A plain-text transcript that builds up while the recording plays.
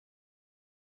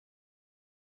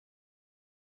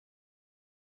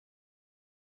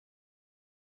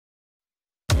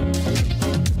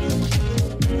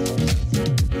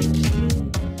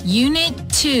Unit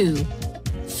 2.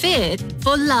 Fit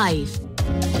for Life.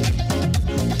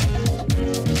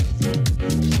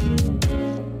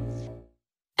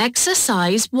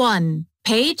 Exercise 1,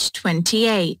 page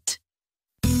 28.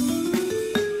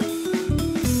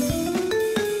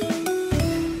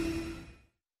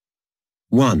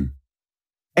 One.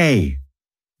 A.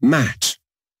 Mat.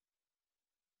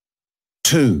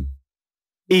 2.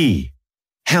 E.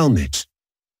 Helmet.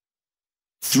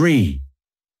 3.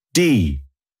 D.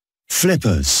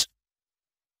 Flippers.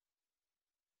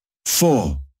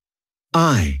 4.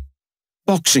 I.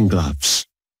 Boxing gloves.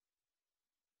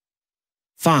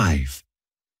 5.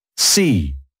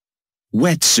 C.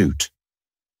 Wetsuit.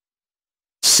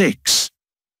 6.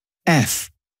 F.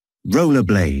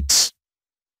 Rollerblades.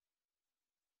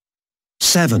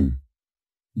 7.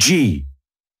 G.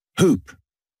 Hoop.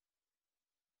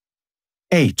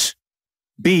 8.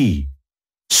 B.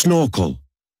 Snorkel.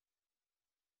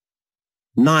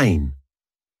 9.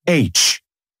 H.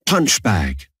 Punch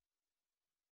bag.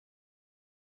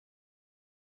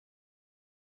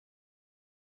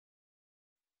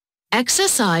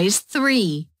 Exercise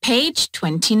 3, page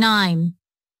 29.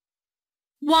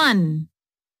 1.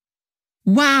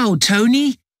 Wow,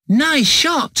 Tony! Nice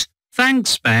shot!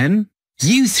 Thanks, Ben.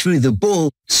 You threw the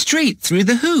ball straight through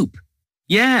the hoop.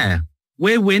 Yeah,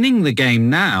 we're winning the game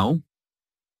now.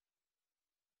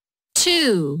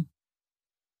 2.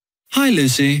 Hi,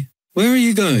 Lucy. Where are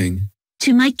you going?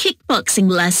 To my kickboxing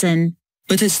lesson.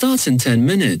 But it starts in 10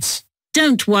 minutes.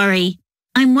 Don't worry.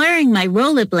 I'm wearing my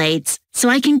rollerblades, so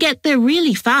I can get there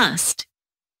really fast.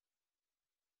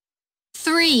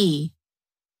 3.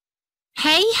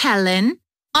 Hey, Helen.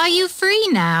 Are you free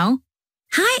now?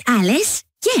 Hi, Alice.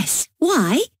 Yes,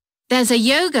 why? There's a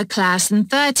yoga class in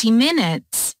 30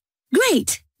 minutes.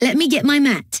 Great. Let me get my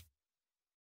mat.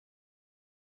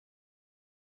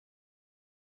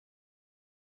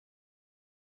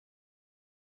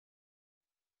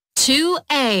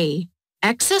 (2A)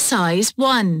 Exercise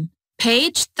 1,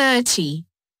 page 30.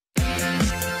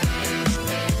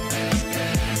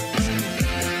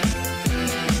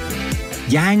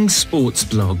 Yang Sports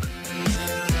Blog.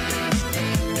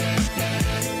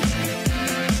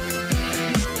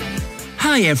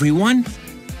 Hi everyone!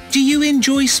 Do you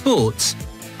enjoy sports?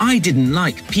 I didn't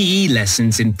like PE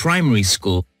lessons in primary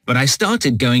school, but I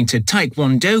started going to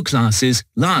Taekwondo classes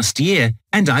last year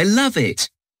and I love it.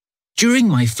 During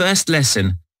my first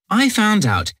lesson, I found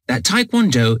out that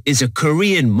Taekwondo is a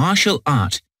Korean martial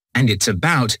art and it's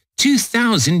about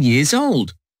 2,000 years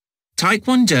old.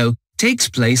 Taekwondo takes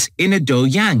place in a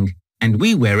doyang and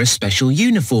we wear a special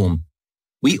uniform.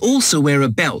 We also wear a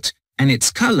belt and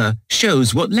its color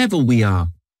shows what level we are.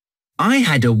 I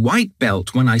had a white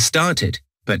belt when I started,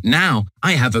 but now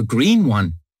I have a green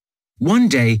one. One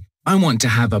day, I want to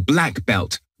have a black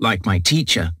belt like my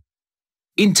teacher.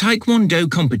 In Taekwondo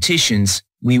competitions,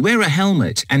 we wear a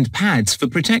helmet and pads for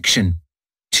protection.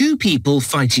 2 people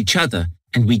fight each other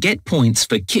and we get points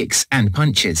for kicks and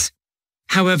punches.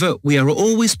 However, we are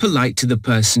always polite to the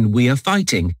person we are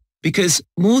fighting because,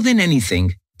 more than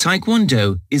anything,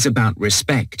 Taekwondo is about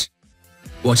respect.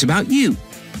 What about you?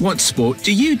 What sport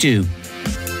do you do?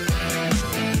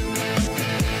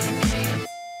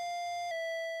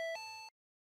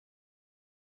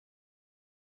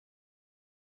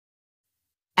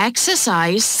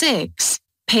 Exercise 6,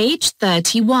 page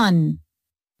 31.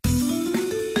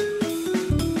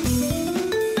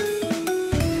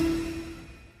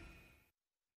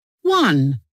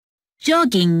 1.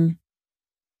 Jogging.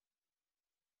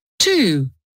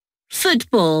 2.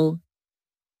 Football.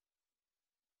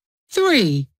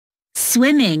 3.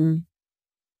 Swimming.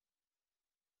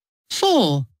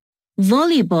 4.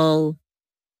 Volleyball.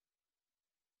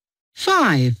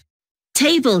 5.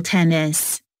 Table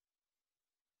tennis.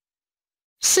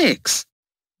 6.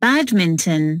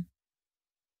 Badminton.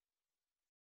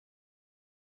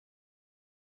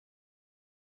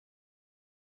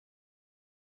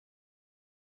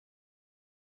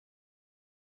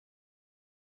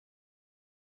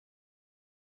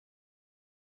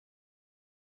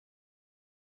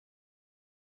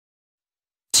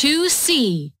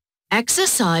 2C,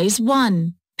 Exercise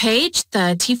 1, page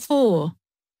 34.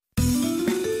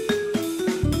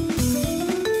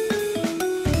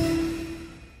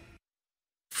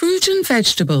 Fruit and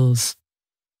vegetables.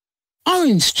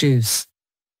 Orange juice.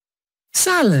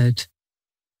 Salad.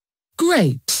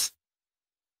 Grapes.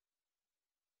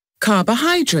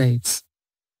 Carbohydrates.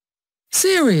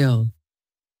 Cereal.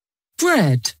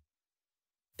 Bread.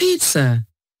 Pizza.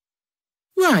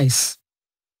 Rice.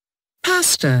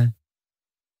 Pasta.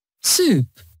 Soup.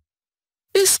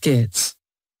 Biscuits.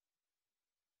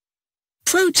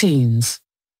 Proteins.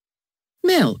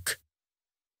 milk,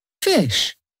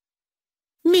 fish,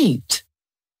 meat,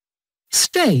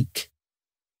 steak,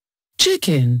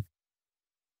 chicken,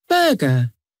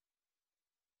 burger,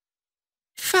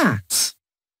 fats,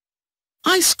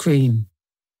 ice cream.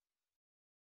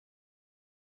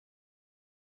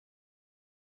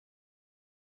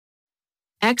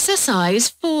 Exercise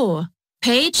 4,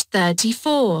 page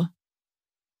 34.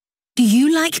 Do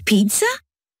you like pizza?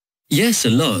 Yes, a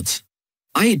lot.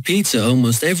 I eat pizza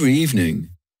almost every evening.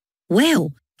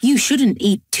 Well, you shouldn't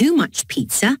eat too much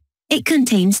pizza. It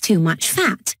contains too much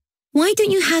fat. Why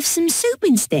don't you have some soup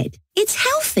instead? It's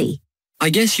healthy. I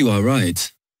guess you are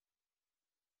right.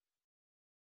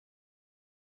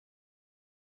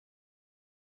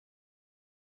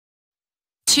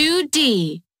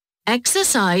 (2D),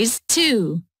 Exercise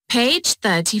 2, page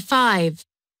 35.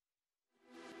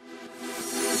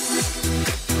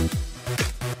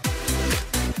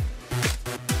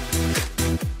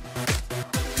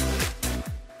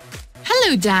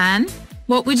 Hello, Dan.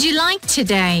 What would you like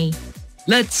today?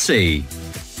 Let's see.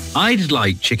 I'd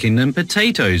like chicken and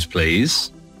potatoes,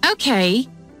 please. Okay.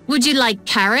 Would you like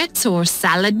carrots or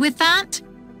salad with that?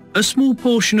 A small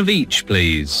portion of each,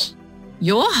 please.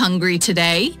 You're hungry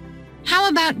today. How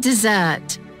about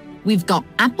dessert? We've got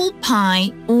apple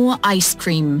pie or ice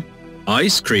cream.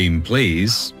 Ice cream,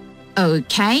 please.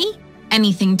 Okay.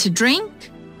 Anything to drink?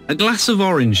 A glass of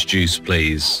orange juice,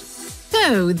 please.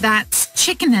 So that's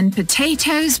chicken and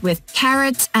potatoes with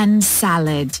carrots and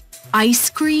salad, ice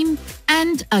cream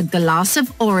and a glass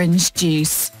of orange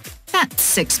juice.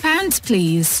 That's £6,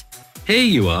 please. Here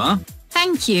you are.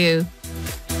 Thank you.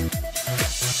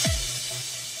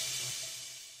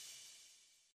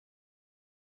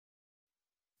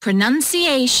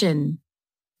 Pronunciation.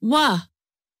 W,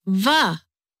 V,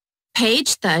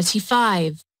 page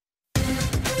 35.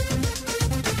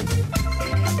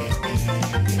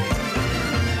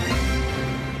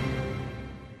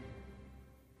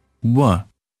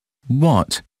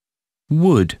 What,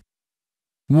 would,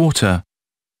 water,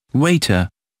 waiter.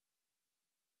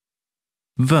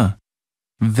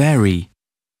 Very,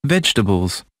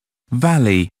 vegetables,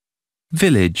 valley,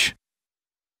 village.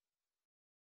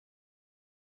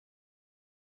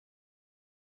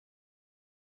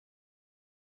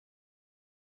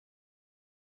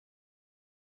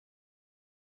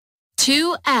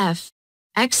 (2F),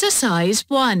 Exercise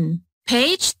 1,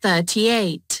 page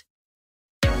 38.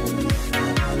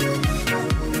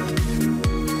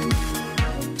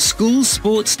 School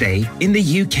Sports Day in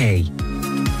the UK.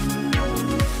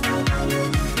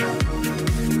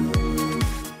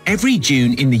 Every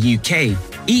June in the UK,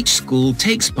 each school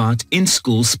takes part in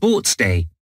School Sports Day.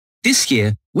 This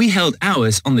year, we held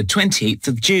ours on the 28th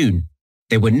of June.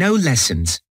 There were no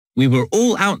lessons. We were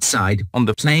all outside on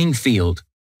the playing field.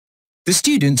 The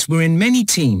students were in many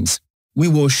teams. We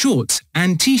wore shorts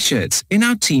and t-shirts in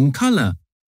our team colour.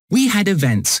 We had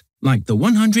events like the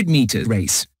 100-metre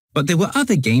race, but there were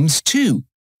other games too.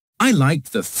 I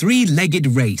liked the three-legged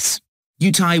race.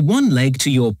 You tie one leg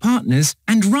to your partner's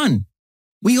and run.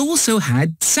 We also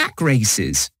had sack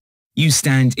races. You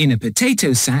stand in a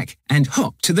potato sack and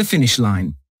hop to the finish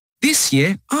line. This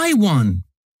year, I won.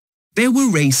 There were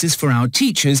races for our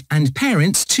teachers and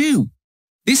parents too.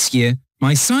 This year,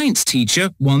 my science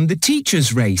teacher won the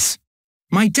teacher's race.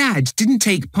 My dad didn't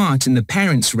take part in the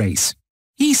parents' race.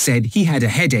 He said he had a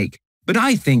headache, but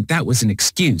I think that was an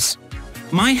excuse.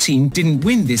 My team didn't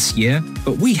win this year,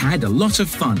 but we had a lot of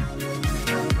fun.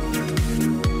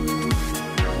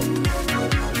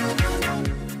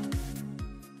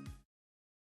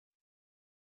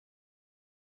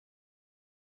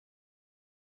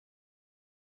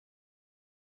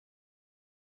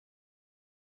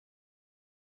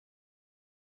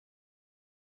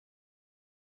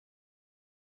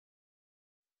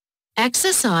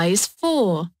 Exercise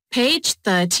 4, page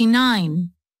 39.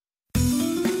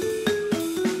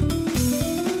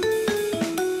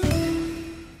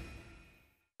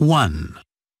 One,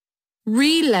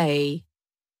 Relay,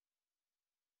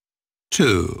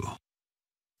 2,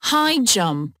 high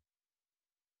jump,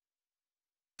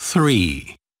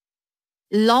 3,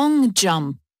 long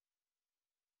jump,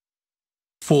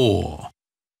 4,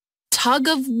 tug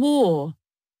of war,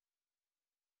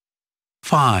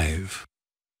 5,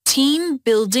 team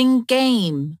building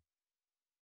game.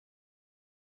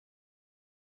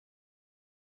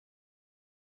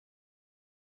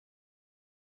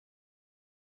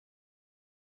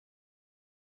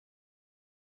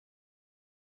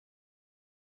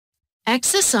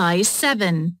 Exercise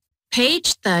 7,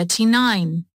 page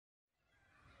 39.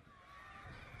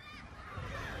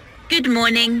 Good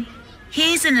morning.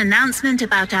 Here's an announcement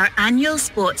about our annual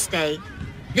sports day.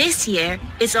 This year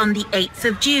it's on the 8th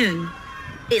of June.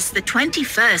 It's the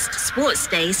 21st sports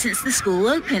day since the school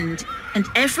opened, and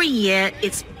every year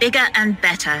it's bigger and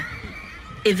better.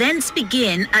 Events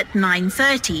begin at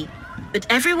 9:30, but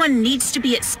everyone needs to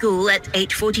be at school at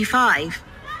 8:45.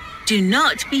 Do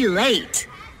not be late.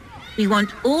 We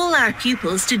want all our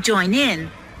pupils to join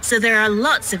in, so there are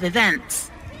lots of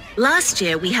events. Last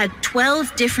year we had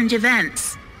 12 different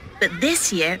events, but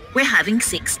this year we're having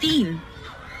 16.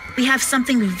 We have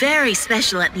something very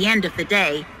special at the end of the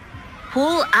day.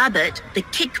 Paul Abbott, the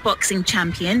kickboxing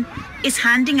champion, is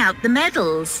handing out the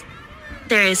medals.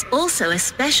 There is also a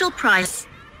special prize,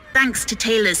 thanks to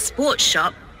Taylor's Sports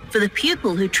Shop, for the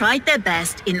pupil who tried their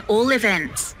best in all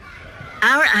events.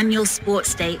 Our annual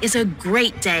sports day is a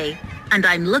great day, and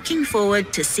I'm looking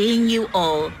forward to seeing you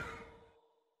all.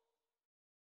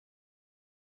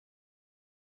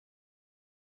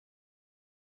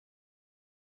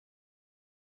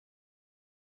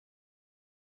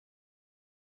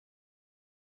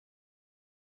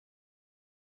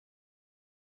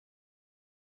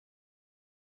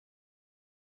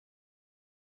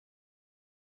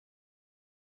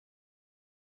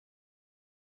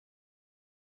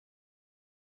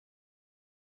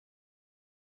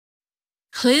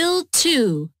 Quill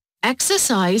 2,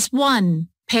 Exercise 1,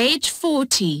 page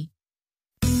 40.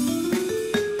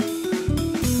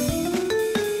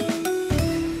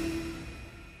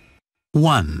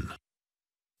 One,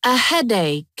 A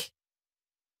headache.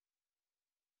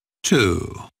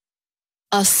 2,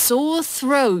 A sore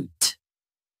throat.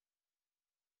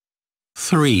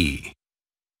 3,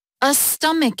 A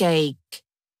stomach ache.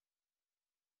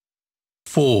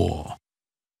 4,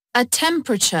 A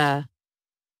temperature.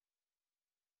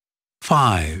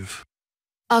 5,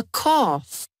 A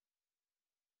cough.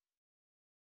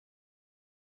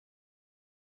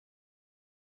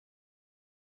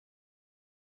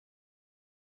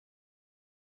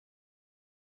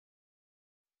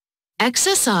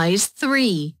 Exercise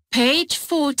 3, page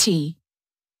 40.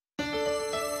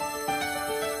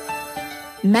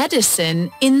 Medicine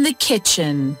in the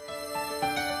kitchen.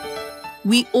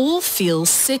 We all feel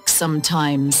sick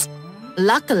sometimes.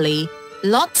 Luckily,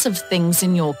 lots of things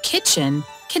in your kitchen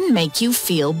can make you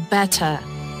feel better.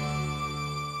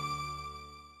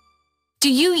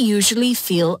 Do you usually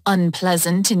feel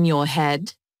unpleasant in your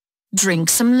head? Drink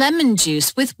some lemon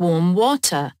juice with warm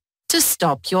water to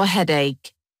stop your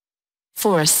headache.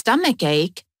 For a stomach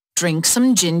ache, drink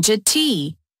some ginger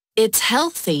tea. It's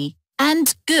healthy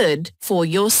and good for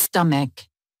your stomach.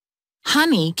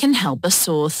 Honey can help a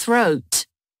sore throat.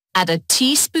 Add a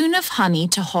teaspoon of honey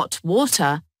to hot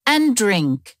water and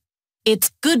drink. It's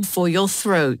good for your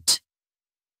throat.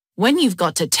 When you've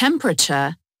got a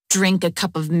temperature, drink a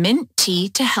cup of mint tea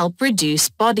to help reduce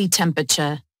body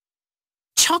temperature.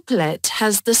 Chocolate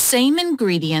has the same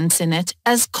ingredients in it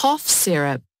as cough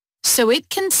syrup, so it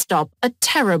can stop a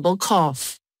terrible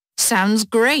cough. Sounds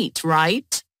great,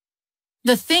 right?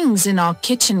 The things in our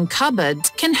kitchen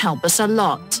cupboard can help us a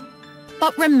lot.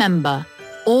 But remember,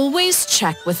 always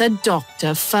check with a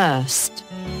doctor first.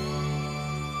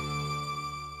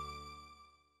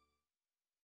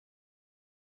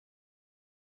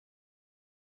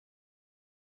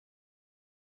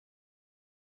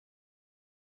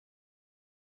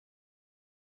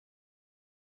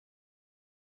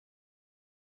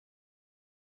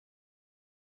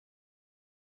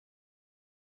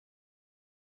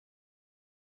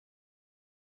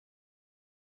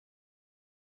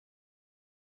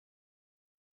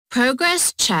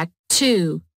 Progress check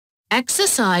 2.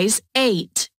 Exercise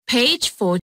 8, page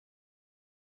 4.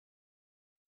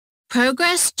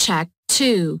 Progress check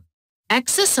 2.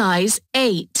 Exercise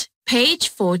 8, page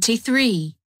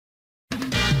 43.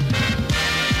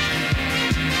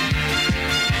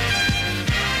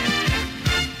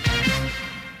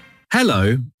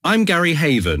 Hello, I'm Gary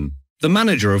Haven, the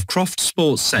manager of Croft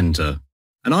Sports Centre,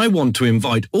 and I want to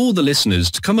invite all the listeners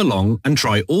to come along and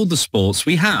try all the sports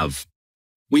we have.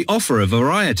 We offer a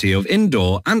variety of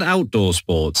indoor and outdoor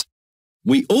sports.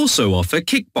 We also offer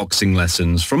kickboxing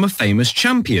lessons from a famous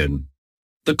champion.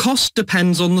 The cost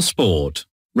depends on the sport,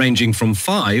 ranging from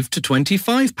 £5 to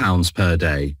 £25 per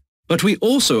day. But we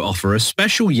also offer a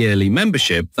special yearly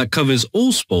membership that covers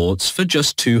all sports for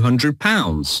just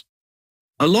 £200.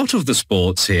 A lot of the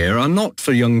sports here are not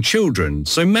for young children,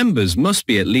 so members must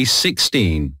be at least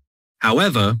 16.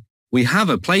 However, we have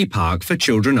a play park for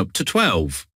children up to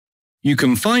 12. You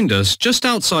can find us just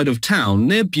outside of town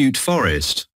near Butte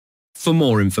Forest. For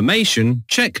more information,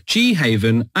 check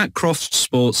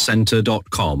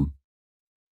ghaven@croftsportscentre.com.